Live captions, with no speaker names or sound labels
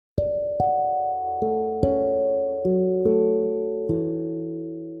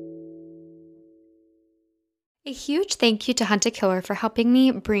huge thank you to Hunt a Killer for helping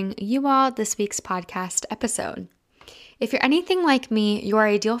me bring you all this week's podcast episode. If you're anything like me, your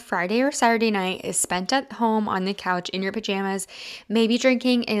ideal Friday or Saturday night is spent at home on the couch in your pajamas, maybe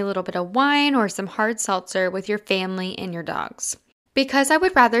drinking a little bit of wine or some hard seltzer with your family and your dogs. Because I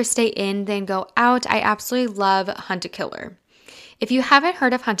would rather stay in than go out, I absolutely love Hunt a Killer. If you haven't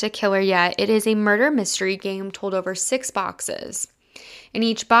heard of Hunt a Killer yet, it is a murder mystery game told over 6 boxes. In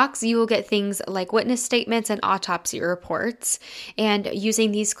each box, you will get things like witness statements and autopsy reports, and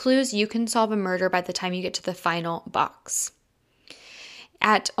using these clues, you can solve a murder by the time you get to the final box.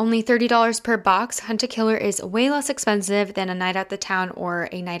 At only $30 per box, Hunt a Killer is way less expensive than a night at the town or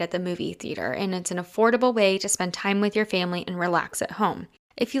a night at the movie theater, and it's an affordable way to spend time with your family and relax at home.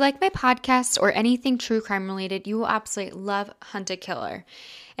 If you like my podcast or anything true crime related, you will absolutely love Hunt a Killer.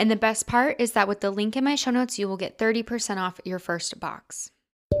 And the best part is that with the link in my show notes, you will get 30% off your first box.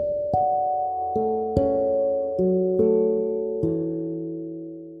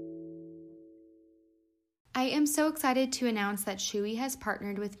 I am so excited to announce that Chewy has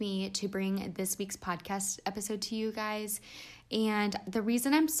partnered with me to bring this week's podcast episode to you guys. And the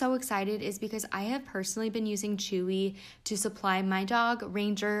reason I'm so excited is because I have personally been using Chewy to supply my dog,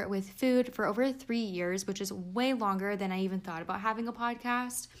 Ranger, with food for over 3 years, which is way longer than I even thought about having a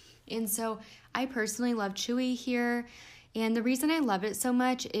podcast. And so I personally love Chewy here. And the reason I love it so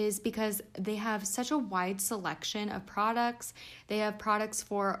much is because they have such a wide selection of products. They have products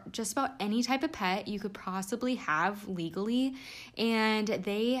for just about any type of pet you could possibly have legally. And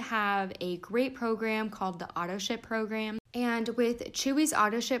they have a great program called the AutoShip program. And with Chewy's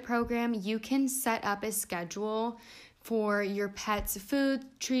AutoShip program, you can set up a schedule for your pet's food,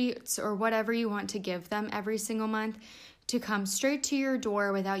 treats, or whatever you want to give them every single month to come straight to your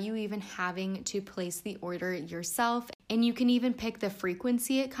door without you even having to place the order yourself. And you can even pick the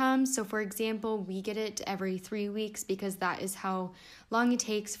frequency it comes. So for example, we get it every 3 weeks because that is how long it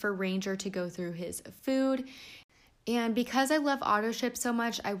takes for Ranger to go through his food. And because I love AutoShip so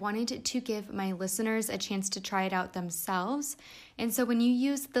much, I wanted to give my listeners a chance to try it out themselves. And so when you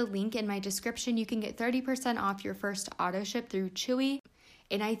use the link in my description, you can get 30% off your first AutoShip through Chewy.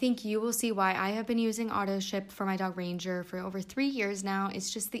 And I think you will see why I have been using AutoShip for my dog Ranger for over 3 years now. It's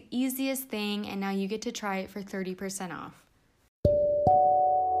just the easiest thing, and now you get to try it for 30% off.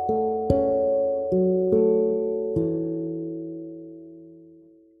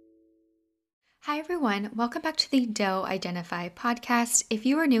 Hi everyone, welcome back to the Doe Identify podcast. If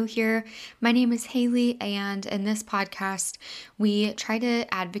you are new here, my name is Haley, and in this podcast, we try to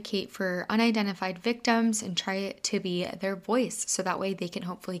advocate for unidentified victims and try to be their voice so that way they can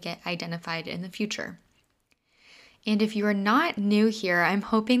hopefully get identified in the future. And if you are not new here, I'm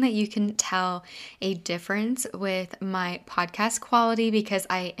hoping that you can tell a difference with my podcast quality because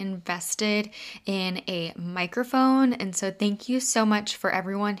I invested in a microphone. And so thank you so much for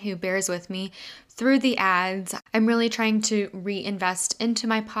everyone who bears with me through the ads. I'm really trying to reinvest into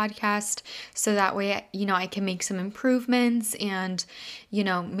my podcast so that way, I can make some improvements and,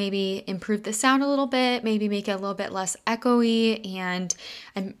 maybe improve the sound a little bit, maybe make it a little bit less echoey. And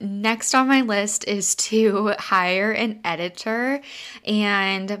next on my list is to hire an editor,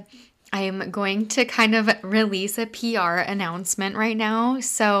 and I'm going to kind of release a PR announcement right now.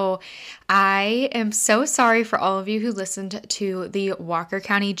 So I am so sorry for all of you who listened to the Walker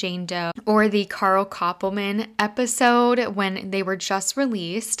County Jane Doe or the Carl Koppelman episode when they were just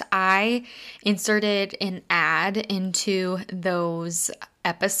released. I inserted an ad into those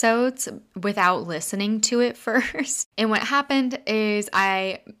episodes without listening to it first. And what happened is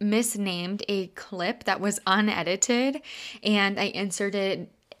I misnamed a clip that was unedited, and I inserted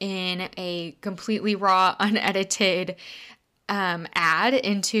in a completely raw, unedited ad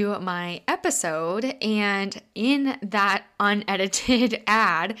into my episode. And in that unedited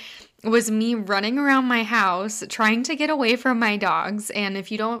ad was me running around my house trying to get away from my dogs. And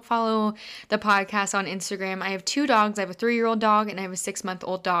if you don't follow the podcast on Instagram, I have 2 dogs. I have a 3-year-old dog and I have a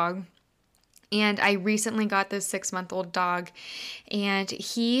 6-month-old dog. And I recently got this 6-month-old dog, and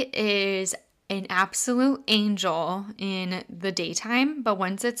he is an absolute angel in the daytime, but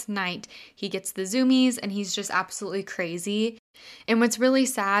once it's night, he gets the zoomies and he's just absolutely crazy. And what's really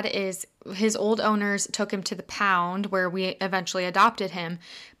sad is his old owners took him to the pound where we eventually adopted him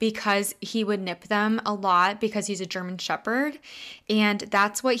because he would nip them a lot because he's a German Shepherd. And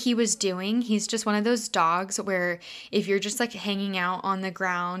that's what he was doing. He's just one of those dogs where if you're just like hanging out on the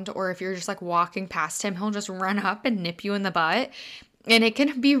ground or if you're just like walking past him, he'll just run up and nip you in the butt. And it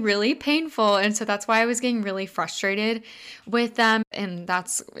can be really painful. And so that's why I was getting really frustrated with them. And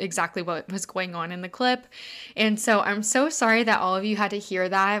that's exactly what was going on in the clip. And so I'm so sorry that all of you had to hear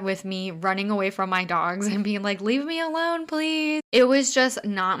that with me running away from my dogs and being like, leave me alone, please. It was just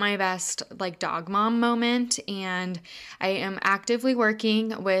not my best like dog mom moment. And I am actively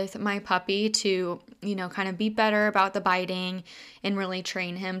working with my puppy to, kind of be better about the biting and really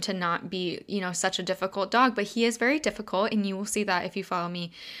train him to not be, such a difficult dog. But he is very difficult, and you will see that if you follow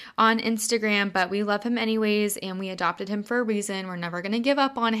me on Instagram. But we love him anyways, and we adopted him for a reason. We're never going to give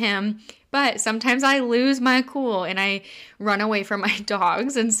up on him. But sometimes I lose my cool and I run away from my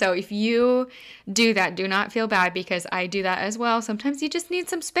dogs. And so if you do that, do not feel bad, because I do that as well. Sometimes you just need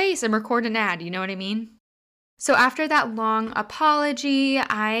some space and record an ad. You know what I mean? So after that long apology,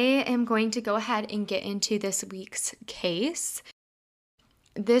 I am going to go ahead and get into this week's case.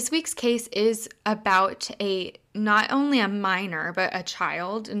 This week's case is about not only a minor, but a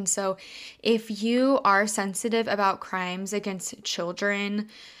child. And so if you are sensitive about crimes against children,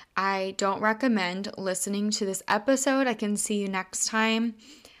 I don't recommend listening to this episode. I can see you next time.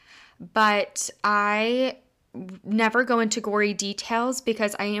 But I never go into gory details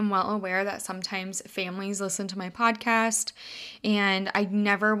because I am well aware that sometimes families listen to my podcast, and I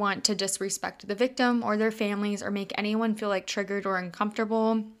never want to disrespect the victim or their families or make anyone feel like triggered or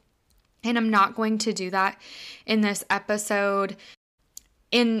uncomfortable. And I'm not going to do that in this episode.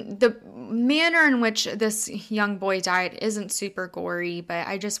 In the manner in which this young boy died isn't super gory, but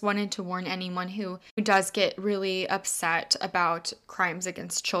I just wanted to warn anyone who does get really upset about crimes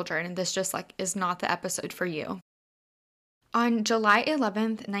against children, and this just is not the episode for you. On July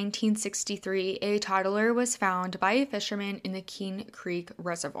 11th, 1963, a toddler was found by a fisherman in the Keene Creek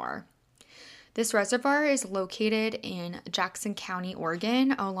Reservoir. This reservoir is located in Jackson County,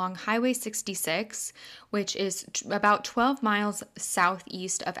 Oregon, along Highway 66, which is about 12 miles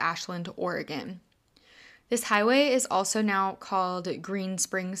southeast of Ashland, Oregon. This highway is also now called Green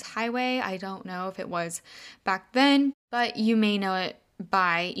Springs Highway. I don't know if it was back then, but you may know it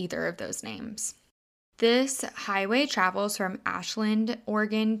by either of those names. This highway travels from Ashland,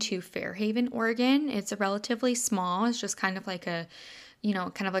 Oregon to Fairhaven, Oregon. It's relatively small. It's just kind of like a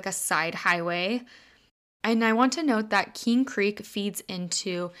side highway. And I want to note that Keene Creek feeds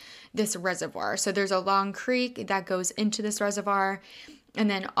into this reservoir. So there's a long creek that goes into this reservoir. And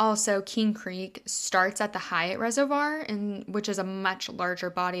then also Keene Creek starts at the Hyatt Reservoir, which is a much larger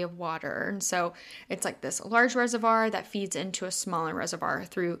body of water. And so it's like this large reservoir that feeds into a smaller reservoir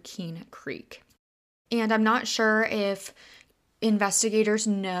through Keene Creek. And I'm not sure if investigators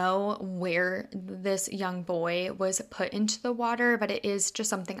know where this young boy was put into the water, but it is just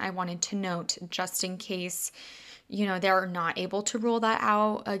something I wanted to note just in case, they're not able to rule that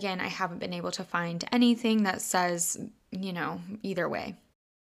out. Again, I haven't been able to find anything that says, either way.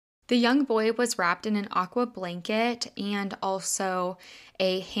 The young boy was wrapped in an aqua blanket and also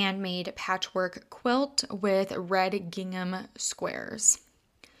a handmade patchwork quilt with red gingham squares.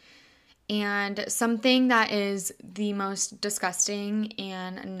 And something that is the most disgusting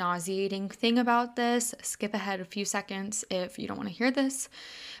and nauseating thing about this, skip ahead a few seconds if you don't want to hear this,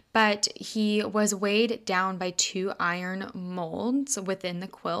 but he was weighed down by 2 iron molds within the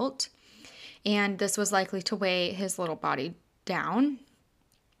quilt, and this was likely to weigh his little body down.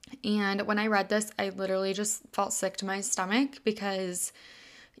 And when I read this, I literally just felt sick to my stomach because,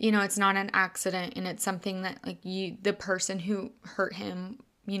 it's not an accident, and it's something that the person who hurt him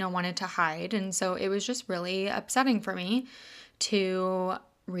wanted to hide. And so it was just really upsetting for me to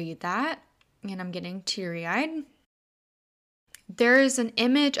read that. And I'm getting teary-eyed. There is an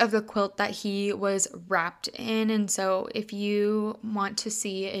image of the quilt that he was wrapped in. And so if you want to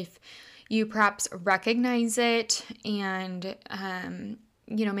see if you perhaps recognize it, and,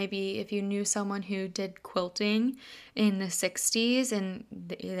 maybe if you knew someone who did quilting in the 60s and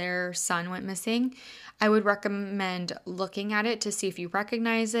their son went missing, I would recommend looking at it to see if you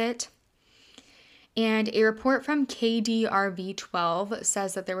recognize it. And a report from KDRV 12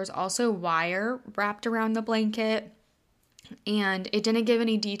 says that there was also wire wrapped around the blanket, and it didn't give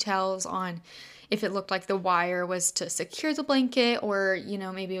any details on if it looked like the wire was to secure the blanket or,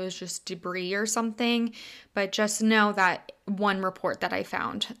 maybe it was just debris or something. But just know that one report that I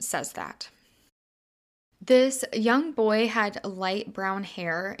found says that. This young boy had light brown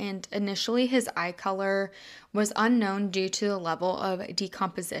hair, and initially his eye color was unknown due to the level of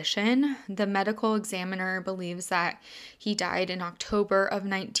decomposition. The medical examiner believes that he died in October of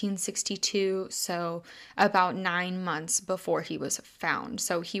 1962, so about 9 months before he was found.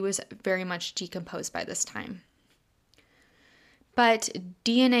 So he was very much decomposed by this time. But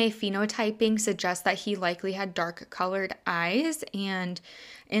DNA phenotyping suggests that he likely had dark colored eyes, and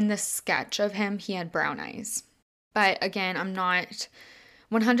in the sketch of him, he had brown eyes. But again, I'm not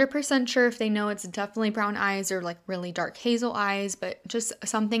 100% sure if they know it's definitely brown eyes or like really dark hazel eyes, but just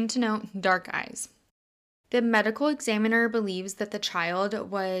something to note, dark eyes. The medical examiner believes that the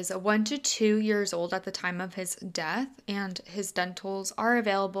child was 1 to 2 years old at the time of his death, and his dentals are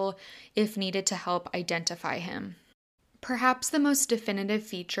available if needed to help identify him. Perhaps the most definitive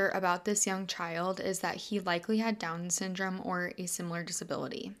feature about this young child is that he likely had Down syndrome or a similar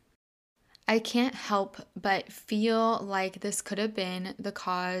disability. I can't help but feel like this could have been the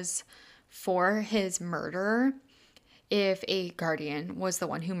cause for his murder if a guardian was the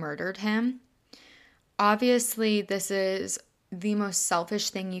one who murdered him. Obviously, this is the most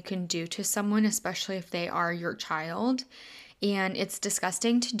selfish thing you can do to someone, especially if they are your child. And it's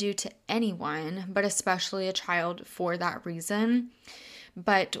disgusting to do to anyone, but especially a child for that reason.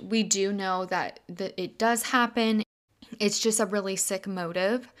 But we do know that it does happen. It's just a really sick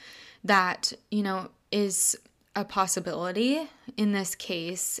motive that, is a possibility in this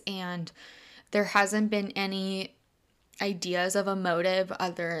case. And there hasn't been any ideas of a motive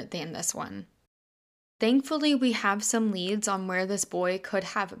other than this one. Thankfully, we have some leads on where this boy could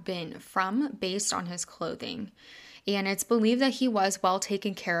have been from based on his clothing. And it's believed that he was well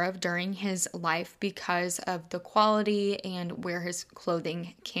taken care of during his life because of the quality and where his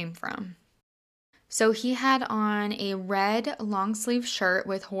clothing came from. So he had on a red long sleeve shirt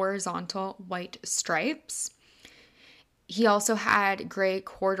with horizontal white stripes. He also had gray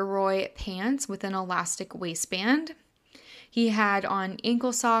corduroy pants with an elastic waistband. He had on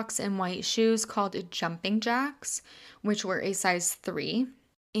ankle socks and white shoes called jumping jacks, which were a size 3.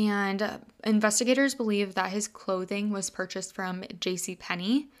 And investigators believe that his clothing was purchased from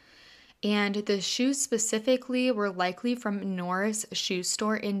JCPenney, and the shoes specifically were likely from Norris Shoe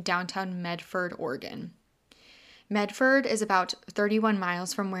Store in downtown Medford, Oregon. Medford is about 31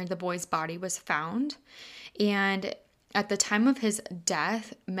 miles from where the boy's body was found, and at the time of his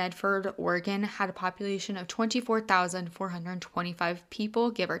death, Medford, Oregon had a population of 24,425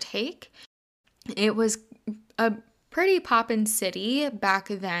 people, give or take. It was a pretty poppin' city back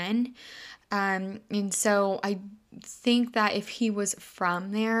then. And so I think that if he was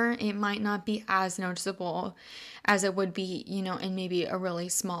from there, it might not be as noticeable as it would be, in maybe a really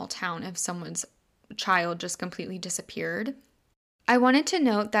small town if someone's child just completely disappeared. I wanted to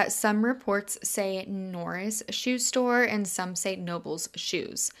note that some reports say Norris Shoe Store and some say Noble's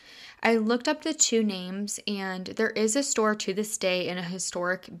Shoes. I looked up the two names, and there is a store to this day in a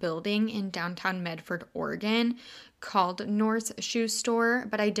historic building in downtown Medford, Oregon called Norris Shoe Store,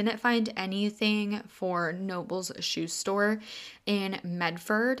 but I didn't find anything for Noble's Shoe Store in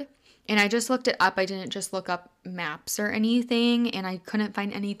Medford. And I just looked it up. I didn't just look up maps or anything, and I couldn't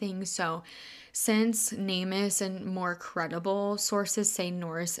find anything. So since NamUs and more credible sources say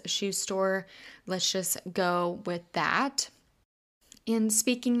Norris Shoe Store, let's just go with that. And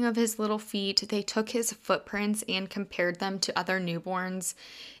speaking of his little feet, they took his footprints and compared them to other newborns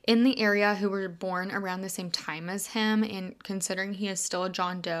in the area who were born around the same time as him. And considering he is still a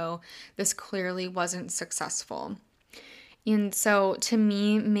John Doe, this clearly wasn't successful. And so to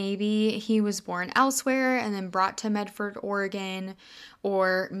me, maybe he was born elsewhere and then brought to Medford, Oregon,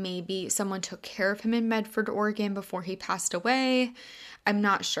 or maybe someone took care of him in Medford, Oregon before he passed away. I'm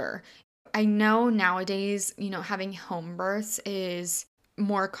not sure. I know nowadays, having home births is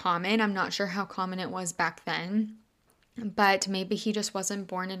more common. I'm not sure how common it was back then, but maybe he just wasn't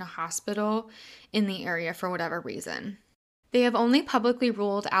born in a hospital in the area for whatever reason. They have only publicly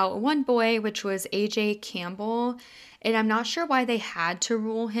ruled out one boy, which was AJ Campbell, and I'm not sure why they had to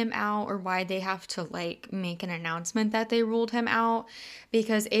rule him out or why they have to make an announcement that they ruled him out,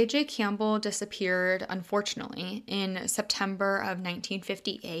 because AJ Campbell disappeared, unfortunately, in September of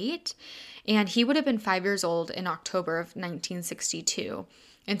 1958, and he would have been 5 years old in October of 1962.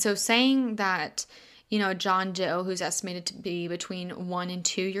 And so saying that, John Doe, who's estimated to be between 1 and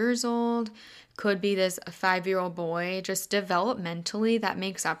 2 years old, could be this 5-year-old boy, just developmentally, that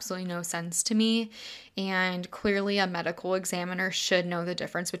makes absolutely no sense to me. And clearly a medical examiner should know the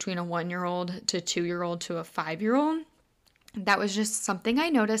difference between a 1-year-old to 2-year-old to a 5-year-old. That was just something I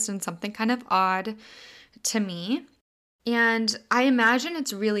noticed and something kind of odd to me. And I imagine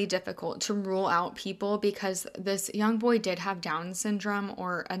it's really difficult to rule out people because this young boy did have Down syndrome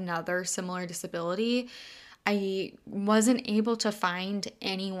or another similar disability. I wasn't able to find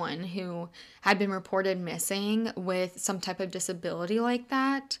anyone who had been reported missing with some type of disability like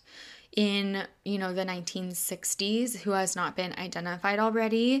that in, the 1960s who has not been identified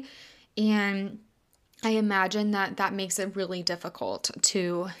already. And I imagine that that makes it really difficult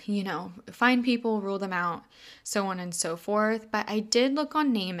to, find people, rule them out, so on and so forth. But I did look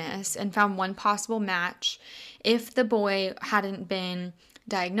on NamUs and found one possible match if the boy hadn't been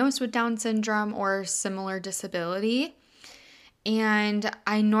diagnosed with Down syndrome or similar disability. And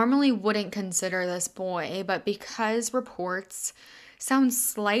I normally wouldn't consider this boy, but because reports sound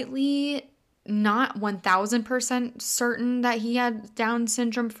slightly not 1000% certain that he had Down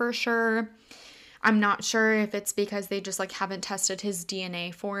syndrome for sure. I'm not sure if it's because they just like haven't tested his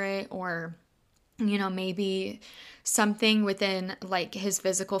DNA for it, or maybe something within like his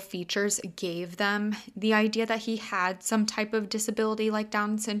physical features gave them the idea that he had some type of disability like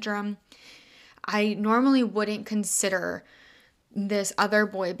Down syndrome. I normally wouldn't consider this other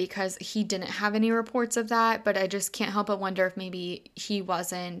boy because he didn't have any reports of that, but I just can't help but wonder if maybe he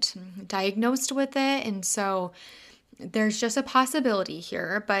wasn't diagnosed with it. And so there's just a possibility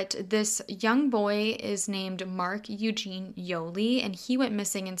here. But this young boy is named Mark Eugene Yoli, and he went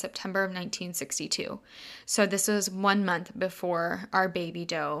missing in September of 1962. So this was 1 month before our baby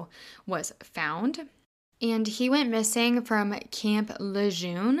doe was found. And he went missing from Camp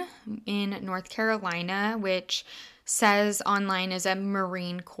Lejeune in North Carolina, which says online is a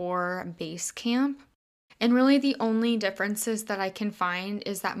Marine Corps base camp. And really the only differences that I can find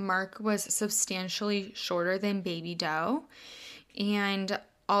is that Mark was substantially shorter than baby doe. And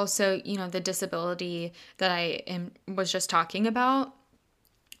also, the disability that I was just talking about.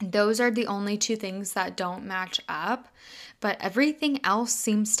 Those are the only two things that don't match up, but everything else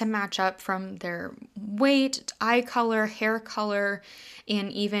seems to match up from their weight, eye color, hair color,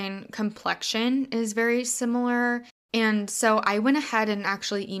 and even complexion is very similar. And so I went ahead and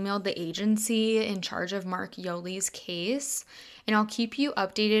actually emailed the agency in charge of Mark Yoli's case, and I'll keep you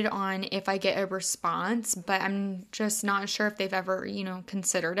updated on if I get a response, but I'm just not sure if they've ever,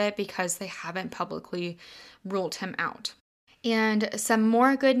 considered it because they haven't publicly ruled him out. And some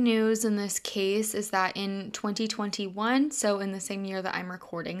more good news in this case is that in 2021, so in the same year that I'm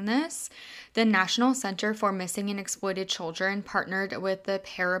recording this, the National Center for Missing and Exploited Children partnered with the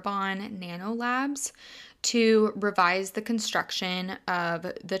Parabon Nano Labs to revise the construction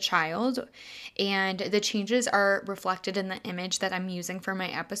of the child. And the changes are reflected in the image that I'm using for my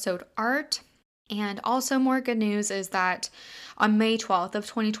episode art. And also more good news is that on May 12th of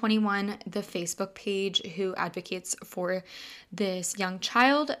 2021, the Facebook page who advocates for this young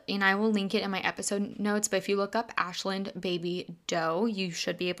child, and I will link it in my episode notes, but if you look up Ashland Baby Doe, you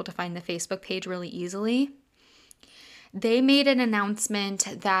should be able to find the Facebook page really easily. They made an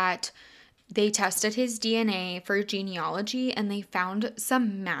announcement that they tested his DNA for genealogy and they found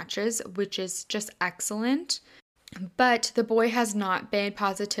some matches, which is just excellent. But the boy has not been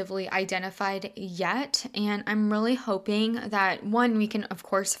positively identified yet, and I'm really hoping that, one, we can, of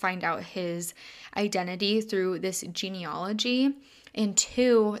course, find out his identity through this genealogy, and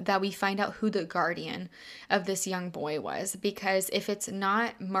two, that we find out who the guardian of this young boy was, because if it's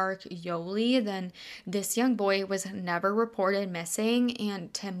not Mark Yoli, then this young boy was never reported missing,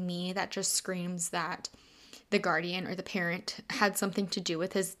 and to me, that just screams that the guardian or the parent had something to do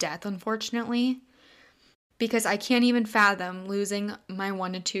with his death, unfortunately. Because I can't even fathom losing my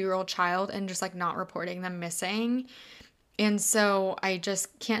 1 to 2 year old child and just like not reporting them missing. And so I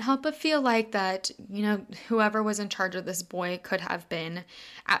just can't help but feel like that, whoever was in charge of this boy could have been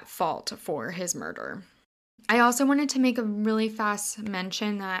at fault for his murder. I also wanted to make a really fast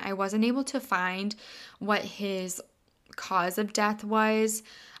mention that I wasn't able to find what his cause of death was.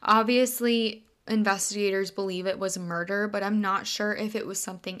 Obviously, investigators believe it was murder, but I'm not sure if it was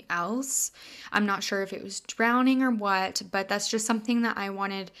something else. I'm not sure if it was drowning or what, but that's just something that I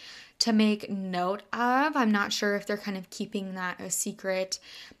wanted to make note of. I'm not sure if they're kind of keeping that a secret,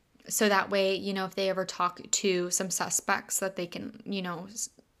 so that way, if they ever talk to some suspects that they can,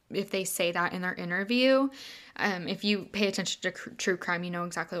 if they say that in their interview. If you pay attention to true crime, you know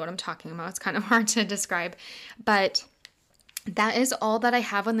exactly what I'm talking about. It's kind of hard to describe, but that is all that I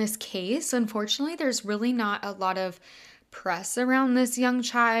have on this case. Unfortunately, there's really not a lot of press around this young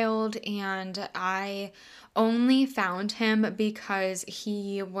child, and I only found him because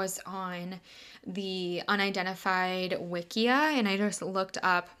he was on the unidentified Wikia, and I just looked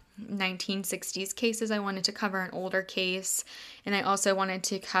up 1960s cases. I wanted to cover an older case, and I also wanted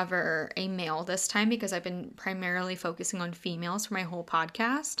to cover a male this time because I've been primarily focusing on females for my whole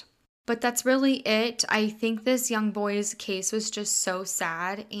podcast. But that's really it. I think this young boy's case was just so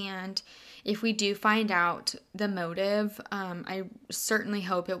sad, and if we do find out the motive, I certainly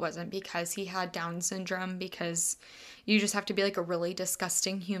hope it wasn't because he had Down syndrome, because you just have to be like a really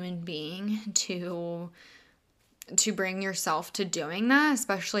disgusting human being to bring yourself to doing that,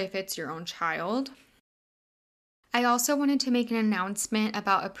 especially if it's your own child. I also wanted to make an announcement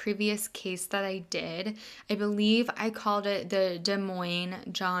about a previous case that I did. I believe I called it the Des Moines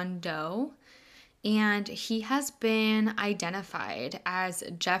John Doe. And he has been identified as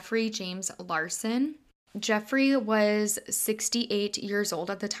Jeffrey James Larson. Jeffrey was 68 years old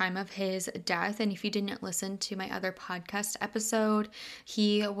at the time of his death. And if you didn't listen to my other podcast episode,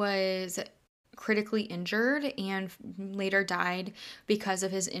 he was critically injured and later died because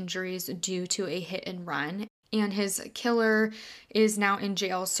of his injuries due to a hit and run. And his killer is now in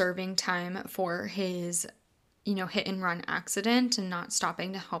jail serving time for his, hit and run accident and not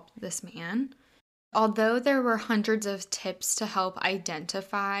stopping to help this man. Although there were hundreds of tips to help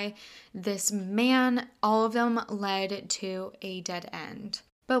identify this man, all of them led to a dead end.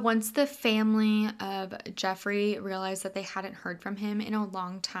 But once the family of Jeffrey realized that they hadn't heard from him in a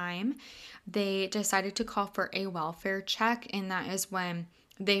long time, they decided to call for a welfare check, and that is when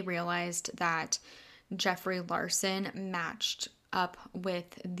they realized that Jeffrey Larson matched up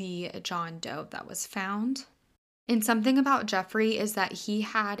with the John Doe that was found. And something about Jeffrey is that he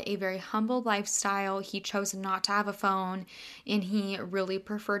had a very humble lifestyle. He chose not to have a phone, and he really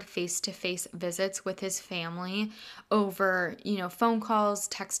preferred face-to-face visits with his family over, phone calls,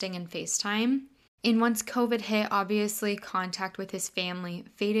 texting, and FaceTime. And once COVID hit, obviously contact with his family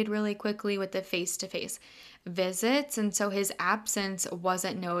faded really quickly with the face-to-face visits, and so his absence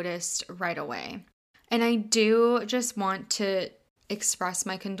wasn't noticed right away. And I do just want to express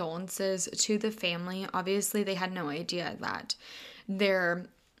my condolences to the family. Obviously, they had no idea that their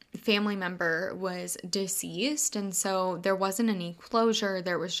family member was deceased, and so there wasn't any closure.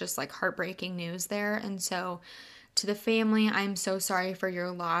 There was just like heartbreaking news there. And so to the family, I'm so sorry for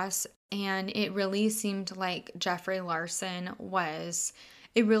your loss. And it really seemed like Jeffrey Larson was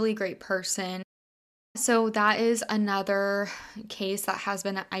a really great person. So that is another case that has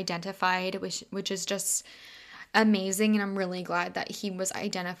been identified, which is just amazing, and I'm really glad that he was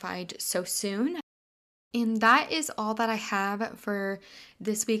identified so soon. And that is all that I have for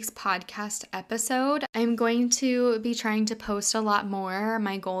this week's podcast episode. I'm going to be trying to post a lot more.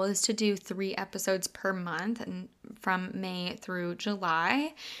 My goal is to do 3 episodes per month and from May through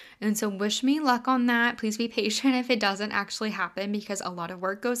July. And so wish me luck on that. Please be patient if it doesn't actually happen, because a lot of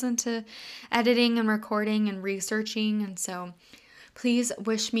work goes into editing and recording and researching. And so please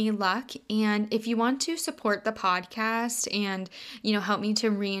wish me luck. And if you want to support the podcast and, help me to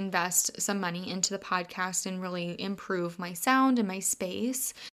reinvest some money into the podcast and really improve my sound and my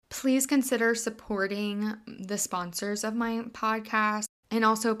space, please consider supporting the sponsors of my podcast. And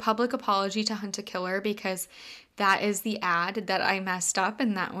also, public apology to Hunt a Killer, because that is the ad that I messed up,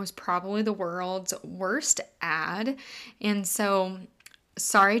 and that was probably the world's worst ad. And so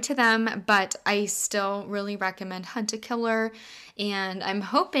sorry to them, but I still really recommend Hunt a Killer, and I'm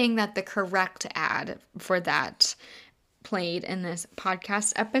hoping that the correct ad for that played in this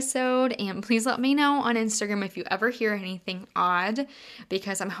podcast episode. And please let me know on Instagram if you ever hear anything odd,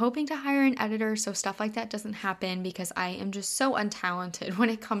 because I'm hoping to hire an editor so stuff like that doesn't happen, because I am just so untalented when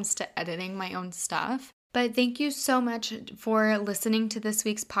it comes to editing my own stuff. But thank you so much for listening to this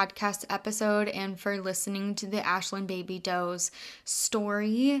week's podcast episode and for listening to the Ashland Baby Doe's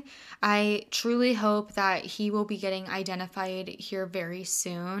story. I truly hope that he will be getting identified here very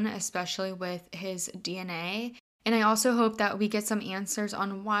soon, especially with his DNA. And I also hope that we get some answers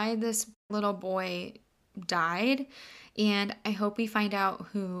on why this little boy died. And I hope we find out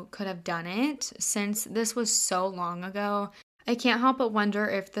who could have done it, since this was so long ago. I can't help but wonder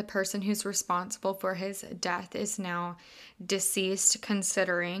if the person who's responsible for his death is now deceased,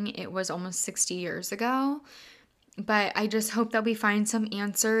 considering it was almost 60 years ago. But I just hope that we find some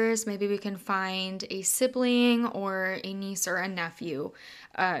answers. Maybe we can find a sibling or a niece or a nephew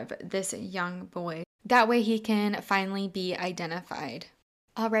of this young boy. That way he can finally be identified.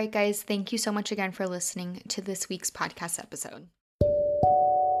 All right, guys, thank you so much again for listening to this week's podcast episode.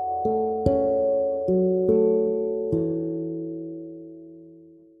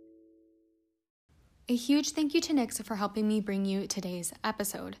 A huge thank you to Nix for helping me bring you today's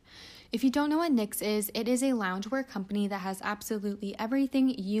episode. If you don't know what Nix is, it is a loungewear company that has absolutely everything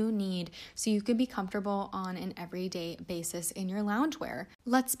you need so you can be comfortable on an everyday basis in your loungewear.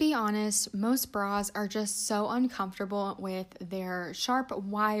 Let's be honest, most bras are just so uncomfortable with their sharp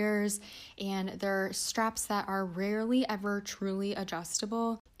wires and their straps that are rarely ever truly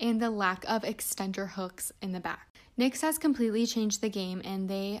adjustable, and the lack of extender hooks in the back. Nix has completely changed the game, and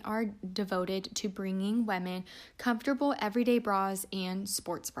they are devoted to bringing women comfortable everyday bras and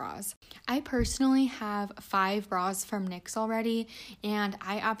sports bras. I personally have 5 bras from Nix already, and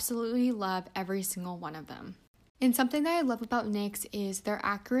I absolutely love every single one of them. And something that I love about Nix is their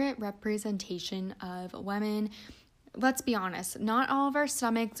accurate representation of women let's be honest, not all of our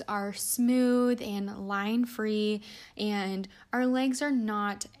stomachs are smooth and line-free, and our legs are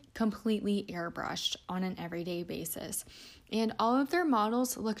not completely airbrushed on an everyday basis. And all of their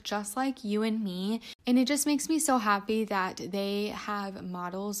models look just like you and me. And it just makes me so happy that they have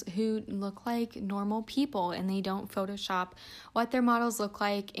models who look like normal people and they don't Photoshop what their models look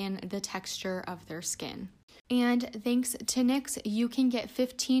like and the texture of their skin. And thanks to Knix, you can get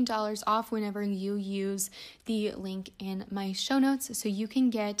 $15 off whenever you use the link in my show notes, so you can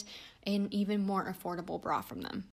get an even more affordable bra from them.